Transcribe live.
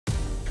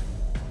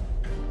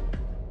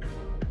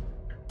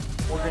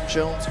Morgan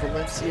Jones,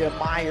 Valencia,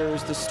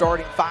 Myers, the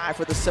starting five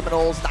for the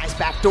Seminoles. Nice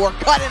backdoor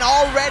cut and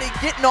already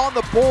getting on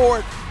the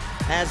board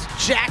as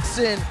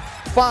Jackson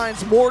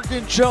finds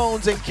Morgan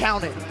Jones and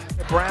counting.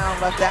 Brown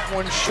left that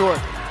one short.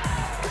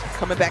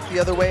 Coming back the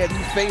other way, a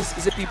new face,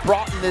 Zippy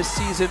Broughton this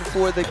season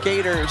for the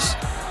Gators.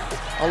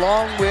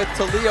 Along with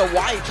Talia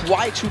White.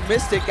 White, who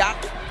missed it, got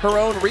her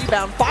own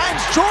rebound.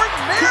 Finds Jordan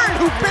Merritt,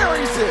 who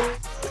buries it.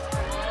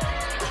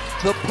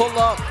 The pull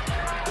up,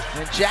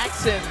 and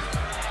Jackson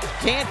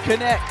can't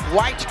connect.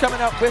 White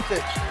coming up with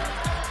it.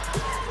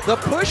 The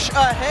push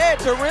ahead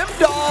to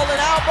Rimdahl, and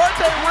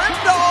Alberto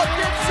Rimdahl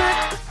gets it.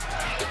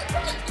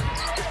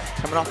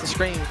 Coming off the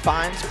screen,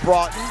 finds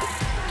Broughton,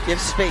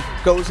 gives fake,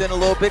 goes in a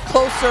little bit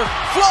closer,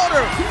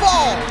 floater,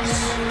 falls.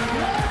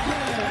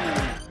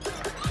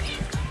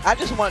 I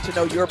just wanted to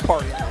know your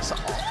part in this.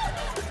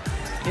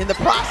 In the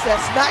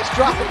process, nice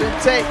drop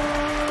and take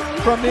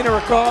from Nina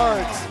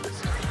Ricards.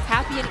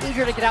 Happy and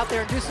eager to get out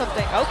there and do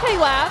something. Okay,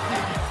 lab.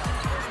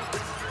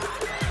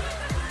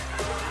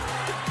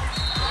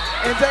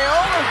 And De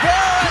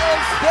Oliveira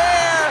is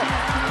there.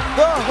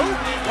 The hoop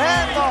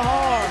and the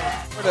harm.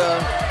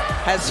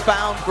 Has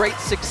found great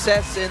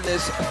success in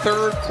this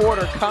third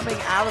quarter coming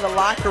out of the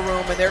locker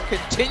room, and they're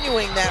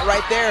continuing that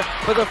right there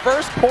for the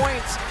first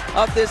points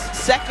of this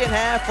second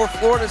half for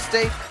Florida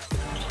State.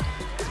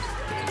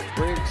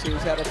 Briggs,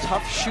 who's had a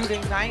tough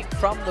shooting night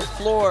from the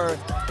floor,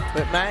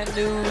 but Manu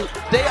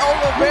De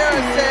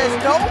Oliveira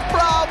says no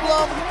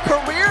problem,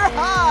 career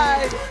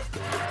high.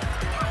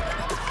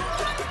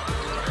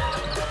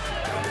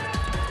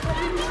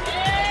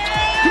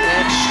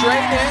 And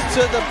straight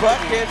into the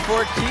bucket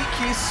for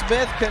Kiki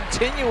Smith,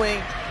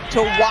 continuing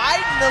to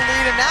widen the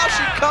lead, and now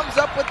she comes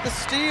up with the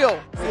steal.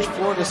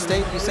 Florida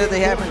State, you said they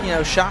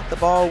haven't, shot the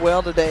ball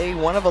well today.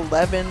 1 of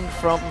 11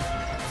 from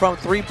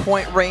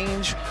three-point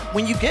range.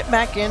 When you get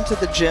back into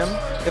the gym,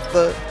 if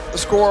the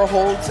score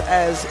holds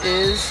as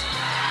is,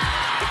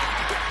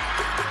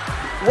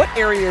 what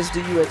areas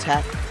do you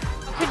attack?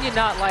 How can you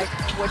not like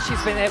what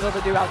she's been able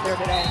to do out there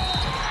today?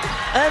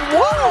 And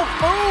what a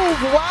move!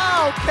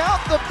 Wow,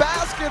 count the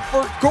basket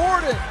for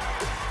Gordon.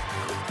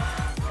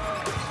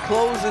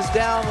 Closes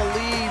down the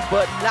lead,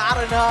 but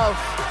not enough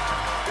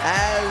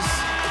as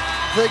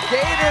the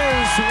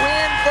Gators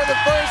win for the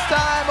first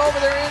time over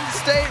their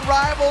in-state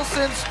rival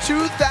since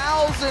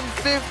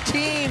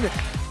 2015.